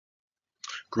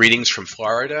Greetings from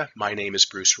Florida. My name is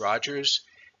Bruce Rogers,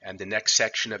 and the next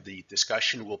section of the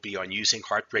discussion will be on using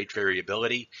heart rate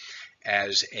variability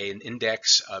as an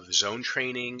index of zone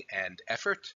training and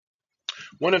effort.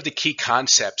 One of the key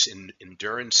concepts in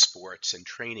endurance sports and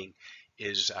training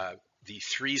is the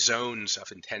three zones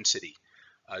of intensity.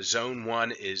 Zone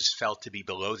 1 is felt to be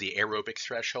below the aerobic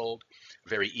threshold, a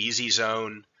very easy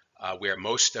zone where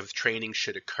most of training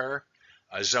should occur.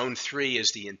 Zone 3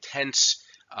 is the intense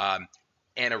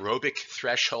anaerobic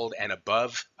threshold and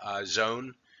above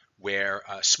zone, where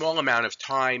a small amount of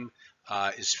time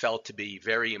is felt to be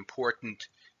very important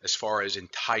as far as in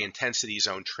high intensity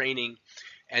zone training.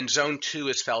 And zone 2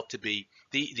 is felt to be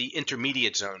the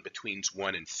intermediate zone between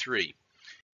 1 and 3.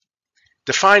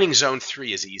 Defining zone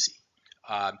 3 is easy.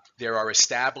 There are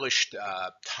established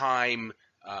time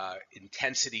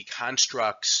intensity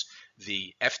constructs,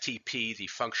 the FTP, the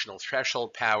functional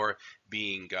threshold power,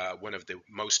 being one of the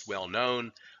most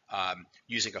well-known.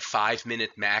 Using a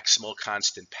 5-minute maximal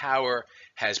constant power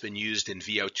has been used in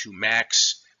VO2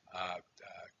 max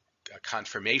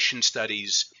confirmation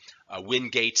studies,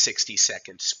 Wingate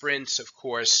 60-second sprints, of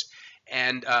course,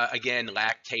 and again,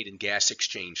 lactate and gas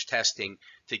exchange testing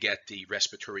to get the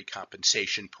respiratory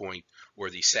compensation point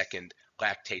or the second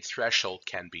lactate threshold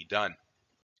can be done.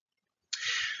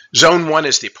 Zone 1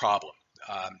 is the problem.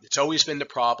 It's always been the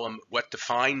problem. What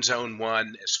defines Zone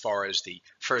 1 as far as the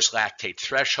first lactate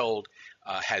threshold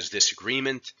has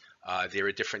disagreement. There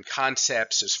are different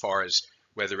concepts as far as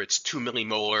whether it's 2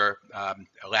 millimolar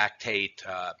lactate,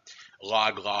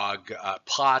 log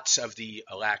plots of the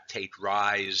lactate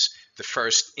rise, the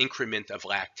first increment of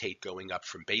lactate going up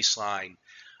from baseline.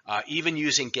 Even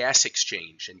using gas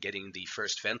exchange and getting the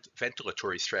first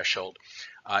ventilatory threshold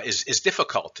is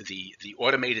difficult. The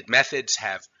automated methods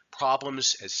have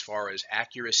problems as far as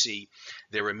accuracy.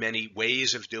 There are many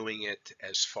ways of doing it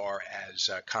as far as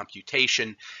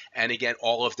computation, and again,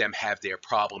 all of them have their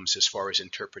problems as far as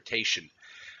interpretation.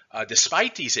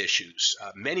 Despite these issues,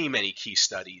 many key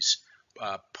studies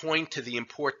point to the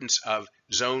importance of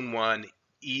Zone 1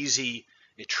 easy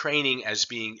training as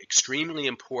being extremely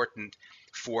important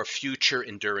for future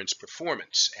endurance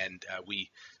performance. And we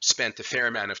spent a fair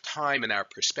amount of time in our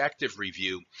perspective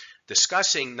review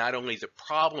discussing not only the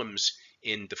problems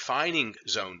in defining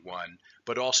Zone 1,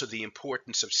 but also the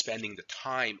importance of spending the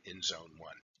time in Zone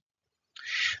 1.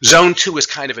 Zone 2 is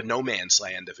kind of a no man's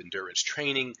land of endurance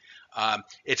training.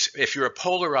 If you're a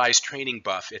polarized training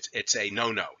buff, it's a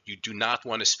no-no. You do not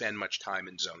want to spend much time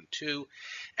in Zone 2.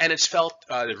 And it's felt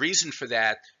the reason for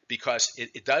that because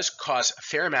it does cause a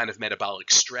fair amount of metabolic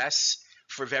stress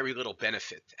for very little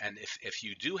benefit. And if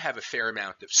you do have a fair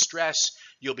amount of stress,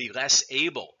 you'll be less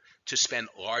able to spend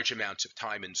large amounts of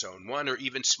time in Zone 1 or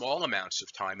even small amounts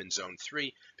of time in Zone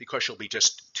 3 because you'll be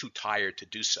just too tired to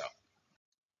do so.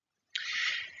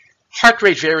 Heart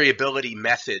rate variability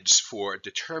methods for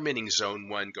determining Zone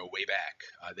 1 go way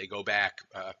back. They go back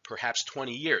perhaps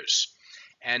 20 years.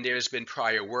 And there's been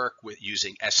prior work with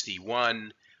using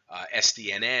SD1,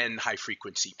 SDNN, high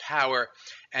frequency power,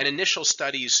 and initial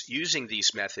studies using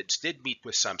these methods did meet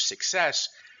with some success,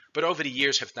 but over the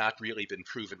years have not really been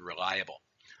proven reliable.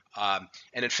 And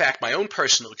in fact, my own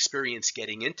personal experience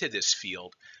getting into this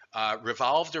field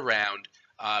revolved around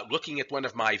looking at one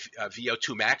of my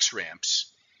VO2 max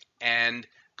ramps and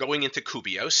going into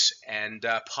Kubios and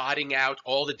plotting out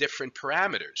all the different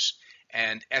parameters.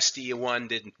 And SD1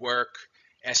 didn't work,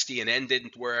 SDNN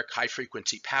didn't work, high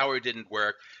frequency power didn't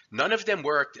work. None of them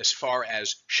worked as far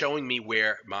as showing me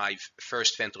where my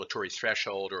first ventilatory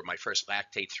threshold or my first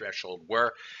lactate threshold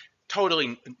were.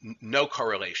 Totally no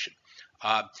correlation.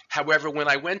 However, when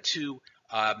I went to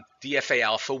DFA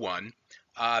Alpha 1,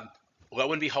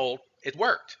 lo and behold, it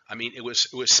worked. I mean, it was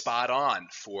spot on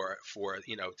for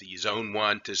the Zone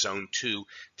 1 to Zone 2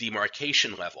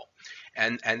 demarcation level,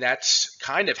 and that's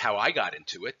kind of how I got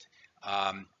into it.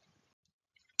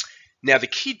 Now, the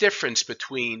key difference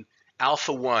between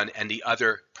Alpha 1 and the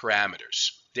other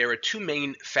parameters, there are two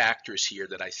main factors here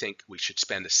that I think we should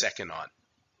spend a second on.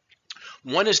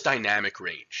 One is dynamic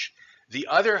range. The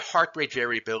other heart rate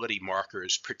variability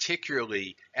markers,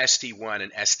 particularly SD1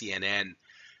 and SDNN,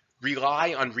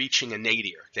 rely on reaching a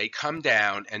nadir. They come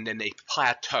down and then they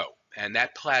plateau. And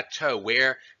that plateau,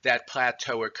 where that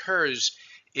plateau occurs,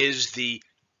 is the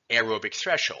aerobic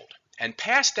threshold. And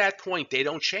past that point, they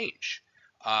don't change.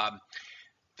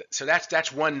 So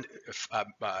that's one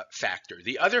factor.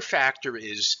 The other factor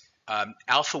is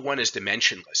Alpha 1 is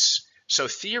dimensionless. So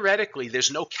theoretically,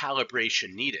 there's no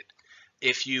calibration needed.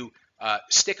 If you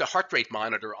stick a heart rate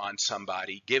monitor on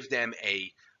somebody, give them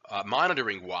a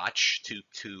monitoring watch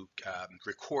to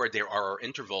record their RR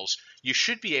intervals, you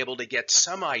should be able to get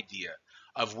some idea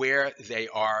of where they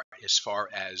are as far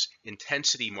as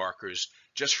intensity markers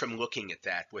just from looking at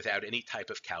that without any type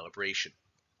of calibration.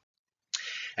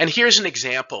 And here's an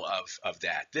example of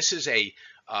that. This is a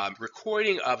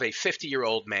recording of a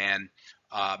 50-year-old man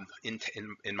in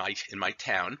my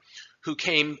town who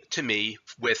came to me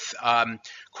with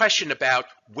question about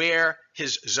where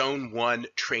his zone 1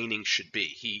 training should be.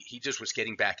 He just was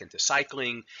getting back into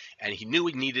cycling, and he knew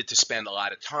he needed to spend a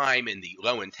lot of time in the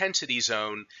low intensity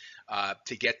zone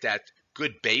to get that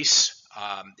good base,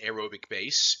 aerobic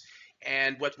base.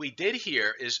 And what we did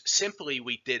here is simply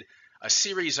we did a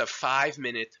series of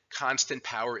 5-minute constant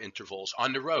power intervals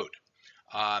on the road.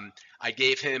 I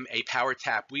gave him a power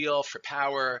tap wheel for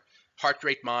power, heart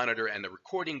rate monitor, and the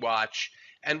recording watch.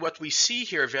 And what we see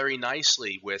here very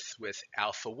nicely with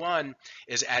alpha 1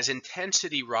 is as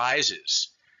intensity rises,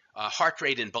 heart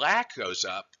rate in black goes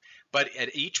up, but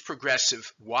at each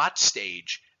progressive watt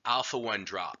stage, alpha 1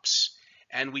 drops.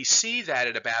 And we see that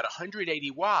at about 180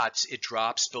 watts, it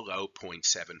drops below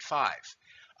 0.75.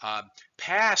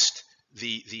 Past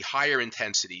the higher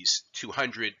intensities,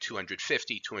 200,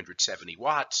 250, 270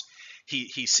 watts,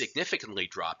 he significantly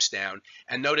drops down,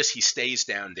 and notice he stays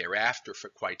down thereafter for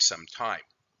quite some time.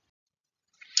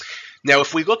 Now,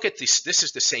 if we look at this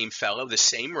is the same fellow, the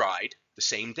same ride, the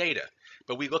same data,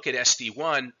 but we look at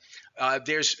SD1,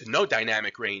 there's no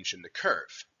dynamic range in the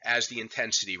curve. As the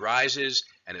intensity rises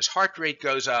and his heart rate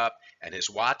goes up and his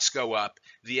watts go up,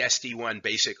 the SD1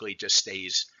 basically just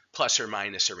stays plus or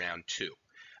minus around 2.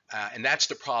 And that's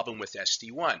the problem with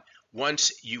SD1.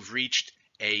 Once you've reached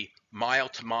a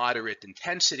mild to moderate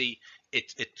intensity,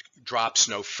 it drops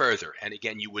no further. And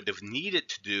again, you would have needed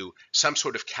to do some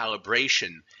sort of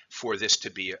calibration for this to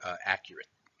be accurate.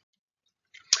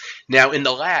 Now in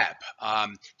the lab,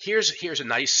 here's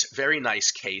a very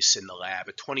nice case in the lab,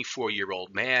 a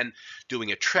 24-year-old man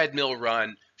doing a treadmill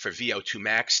run for VO2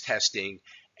 max testing,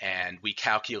 and we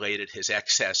calculated his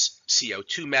excess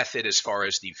CO2 method as far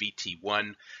as the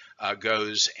VT1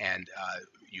 goes, and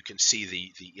you can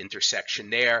see the intersection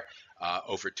there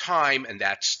over time, and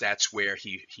that's where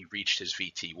he reached his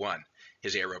VT1,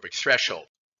 his aerobic threshold.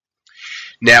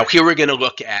 Now here we're going to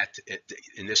look at,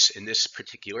 in this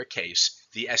particular case,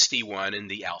 the SD1 and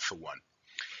the alpha 1.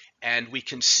 And we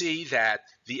can see that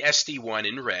the SD1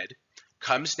 in red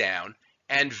comes down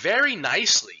and very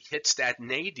nicely hits that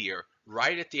nadir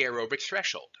right at the aerobic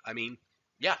threshold. I mean,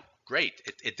 yeah, great,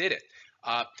 it did it.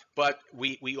 But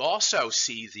we also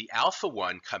see the alpha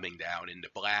 1 coming down in the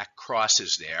black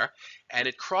crosses there, and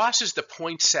it crosses the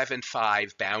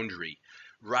 0.75 boundary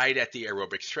right at the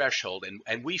aerobic threshold,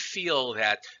 and we feel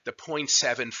that the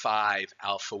 0.75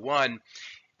 alpha 1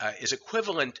 is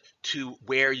equivalent to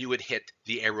where you would hit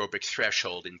the aerobic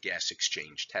threshold in gas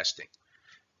exchange testing.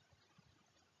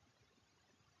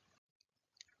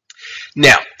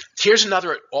 Now, here's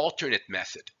another alternate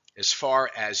method as far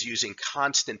as using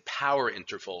constant power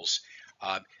intervals,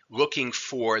 looking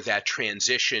for that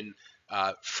transition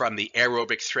from the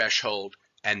aerobic threshold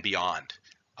and beyond.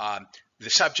 The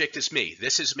subject is me.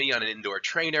 This is me on an indoor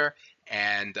trainer,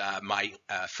 and my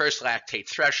first lactate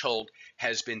threshold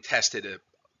has been tested a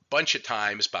bunch of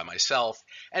times by myself,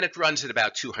 and it runs at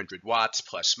about 200 watts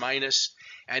plus minus.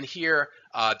 And here,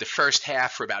 the first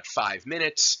half for about 5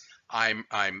 minutes, I'm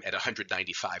at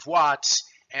 195 watts,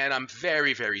 and I'm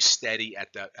very, very steady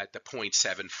at the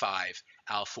 0.75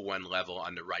 alpha 1 level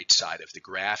on the right side of the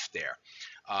graph there.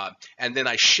 And then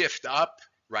I shift up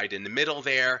right in the middle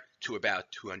there to about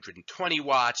 220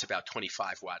 watts, about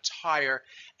 25 watts higher,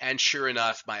 and sure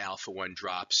enough, my alpha 1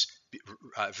 drops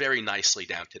very nicely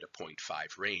down to the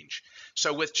 0.5 range.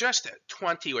 So with just a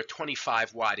 20 or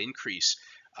 25 watt increase,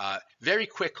 very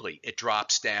quickly it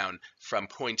drops down from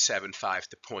 0.75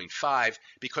 to 0.5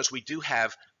 because we do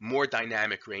have more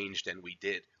dynamic range than we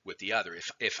did with the other.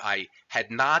 If I had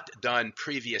not done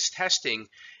previous testing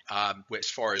as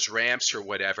far as ramps or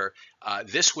whatever,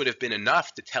 this would have been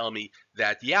enough to tell me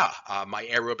that, yeah, my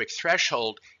aerobic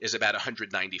threshold is about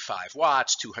 195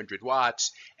 watts, 200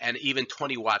 watts, and even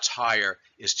 20 watts higher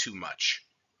is too much.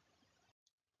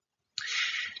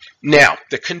 Now,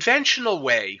 the conventional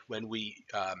way when we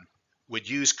would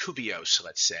use Kubios,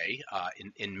 let's say,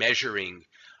 in measuring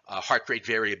heart rate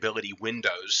variability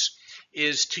windows,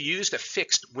 is to use the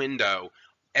fixed window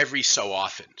every so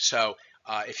often. So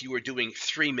if you were doing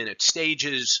 3-minute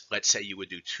stages, let's say you would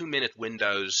do 2-minute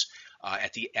windows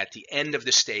at the end of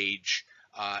the stage,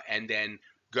 and then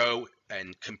go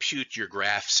and compute your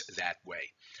graphs that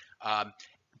way.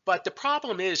 But the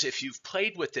problem is, if you've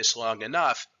played with this long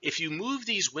enough, if you move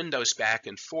these windows back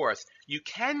and forth, you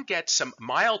can get some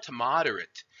mild to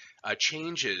moderate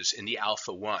changes in the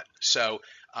alpha 1. So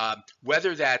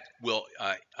whether that will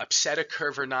upset a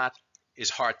curve or not is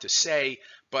hard to say,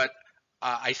 but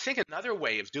I think another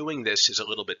way of doing this is a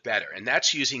little bit better, and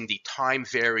that's using the time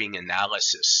varying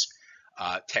analysis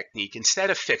technique instead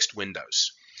of fixed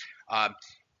windows.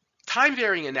 Time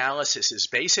varying analysis is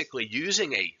basically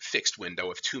using a fixed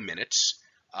window of 2 minutes,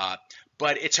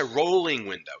 but it's a rolling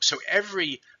window. So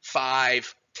every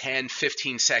 5, 10,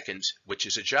 15 seconds, which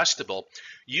is adjustable,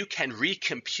 you can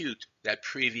recompute that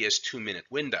previous 2-minute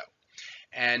window.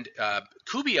 And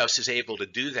Kubios is able to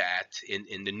do that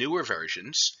in the newer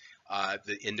versions,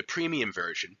 in the premium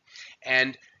version.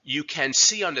 And you can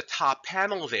see on the top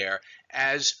panel there,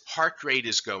 as heart rate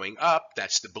is going up,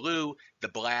 that's the blue, the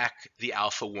black, the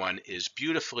alpha 1 is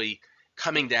beautifully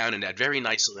coming down in that very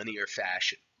nice linear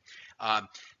fashion.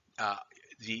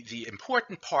 The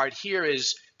important part here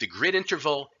is the grid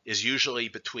interval is usually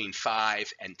between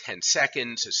 5 and 10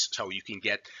 seconds, so you can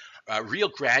get real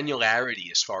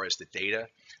granularity as far as the data.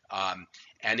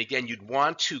 And again, you'd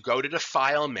want to go to the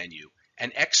file menu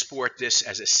and export this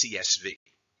as a CSV.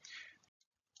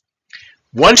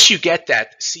 Once you get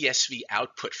that CSV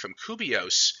output from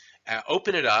Kubios,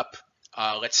 open it up,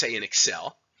 let's say in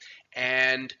Excel,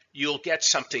 and you'll get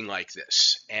something like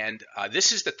this. And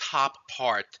this is the top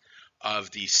part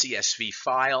of the CSV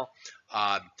file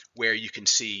where you can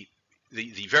see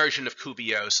the version of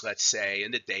Kubios, let's say,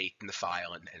 and the date and the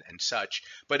file and such.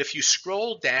 But if you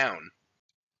scroll down,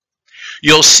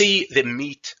 you'll see the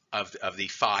meat of the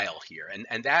file here.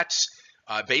 And that's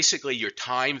basically your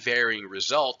time varying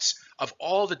results of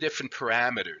all the different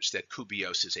parameters that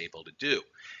Kubios is able to do.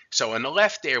 So on the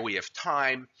left there, we have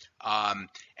time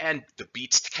and the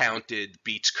beats counted,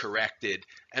 beats corrected,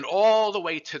 and all the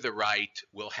way to the right,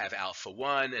 we'll have alpha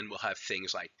 1 and we'll have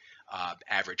things like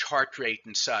average heart rate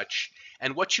and such.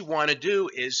 And what you want to do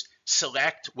is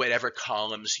select whatever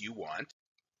columns you want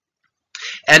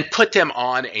and put them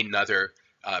on another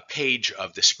page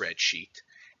of the spreadsheet.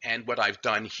 And what I've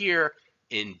done here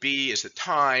in B is the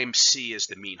time, C is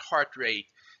the mean heart rate,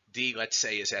 D, let's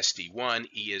say, is SD1,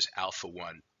 E is alpha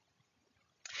 1.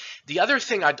 The other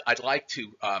thing I'd like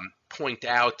to point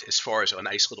out as far as a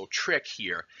nice little trick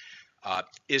here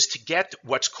is to get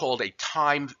what's called a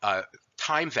time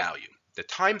value. The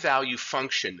time value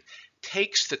function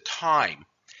takes the time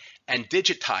and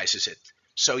digitizes it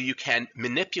so you can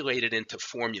manipulate it into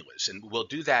formulas, and we'll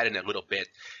do that in a little bit.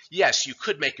 Yes, you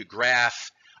could make a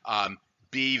graph,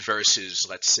 B versus,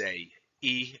 let's say,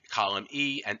 E, column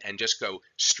E, and just go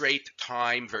straight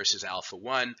time versus alpha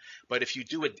 1. But if you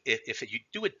do it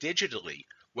digitally,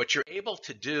 what you're able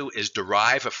to do is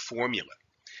derive a formula.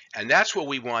 And that's what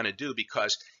we want to do,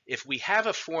 because if we have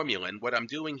a formula, and what I'm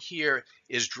doing here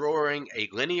is drawing a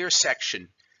linear section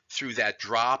through that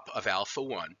drop of alpha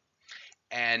 1,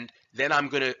 and then I'm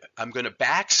going to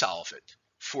back solve it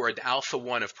for an alpha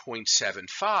 1 of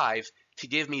 0.75 to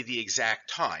give me the exact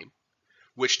time,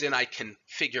 which then I can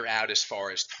figure out as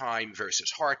far as time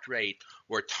versus heart rate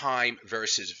or time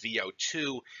versus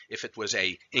VO2 if it was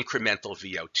a incremental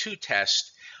VO2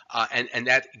 test. And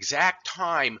that exact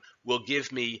time will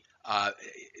give me a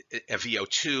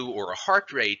VO2 or a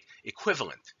heart rate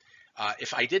equivalent.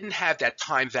 If I didn't have that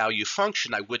time value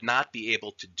function, I would not be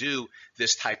able to do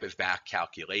this type of back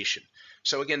calculation.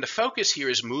 So again, the focus here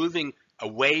is moving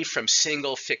away from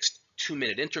single fixed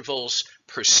 2-minute intervals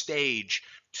per stage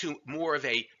to more of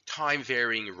a time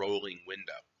varying rolling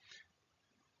window.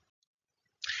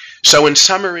 So in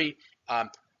summary,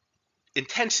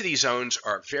 intensity zones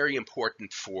are very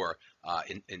important for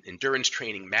endurance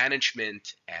training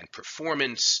management and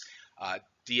performance.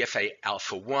 DFA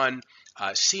alpha 1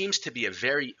 seems to be a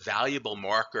very valuable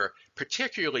marker,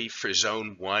 particularly for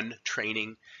zone 1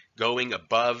 training. Going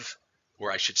above,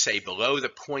 or I should say below, the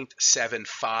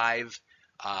 0.75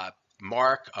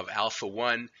 mark of alpha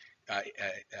 1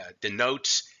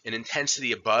 denotes an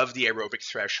intensity above the aerobic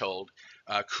threshold.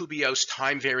 Kubios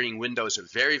time varying windows are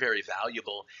very, very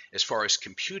valuable as far as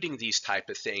computing these type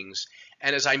of things.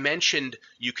 And as I mentioned,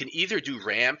 you can either do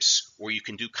ramps or you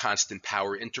can do constant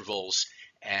power intervals,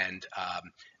 and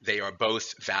they are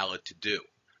both valid to do.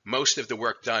 Most of the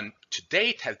work done to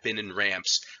date have been in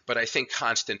ramps, but I think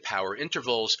constant power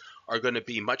intervals are going to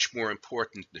be much more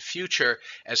important in the future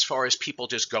as far as people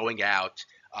just going out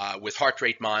with heart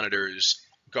rate monitors,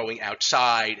 going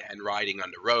outside and riding on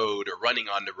the road or running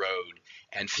on the road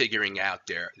and figuring out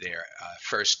their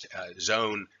first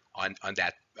zone on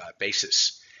that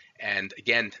basis. And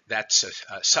again, that's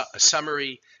a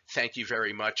summary. Thank you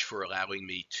very much for allowing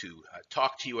me to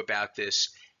talk to you about this,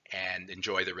 and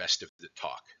enjoy the rest of the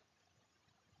talk.